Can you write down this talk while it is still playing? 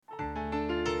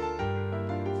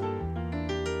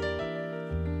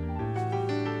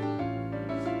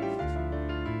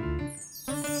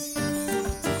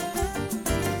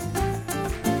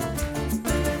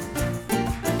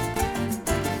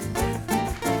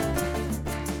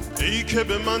ای که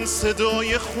به من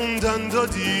صدای خوندن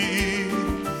دادی،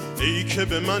 ای که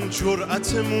به من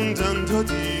جرأت موندن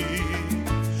دادی،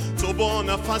 تو با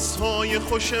نفسهای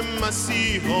خوش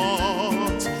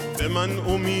مسیحات به من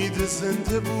امید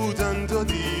زنده بودن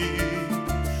دادی.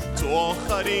 تو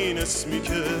آخرین اسمی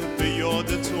که به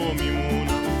یاد تو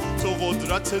میمونم، تو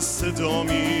قدرت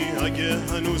صدامی اگه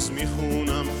هنوز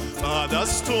میخونم. بعد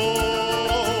از تو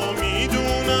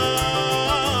میدونم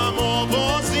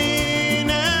آوازی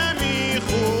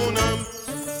نمیخونم.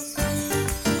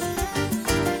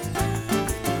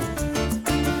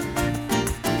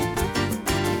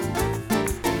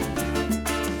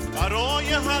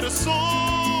 برای هر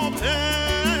صبح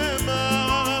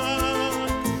من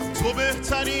تو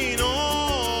بهترین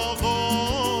آغازی،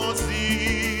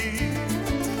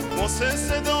 واسه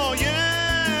صدای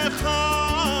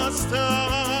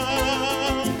خستم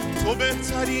تو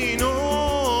بهترین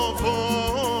آوازی.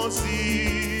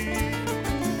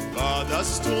 بعد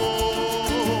از تو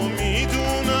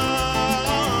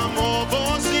میدونم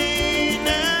آوازی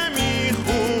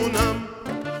نمیخونم.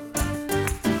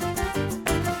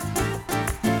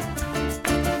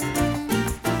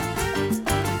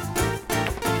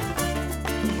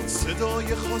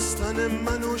 صدای خواستن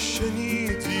منو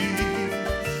شنیدی،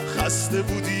 خسته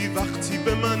بودی وقتی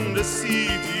به من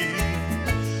رسیدی.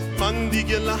 من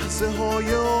دیگه لحظه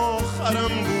های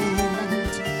آخرم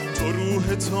بود، تو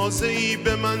روح تازه‌ای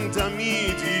به من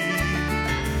دمیدی.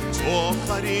 تو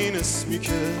آخرین اسمی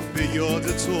که به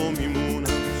یاد تو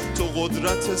میمونم، تو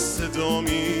قدرت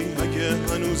صدامی اگه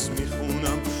هنوز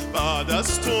میخونم. بعد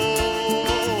از تو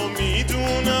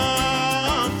میدونم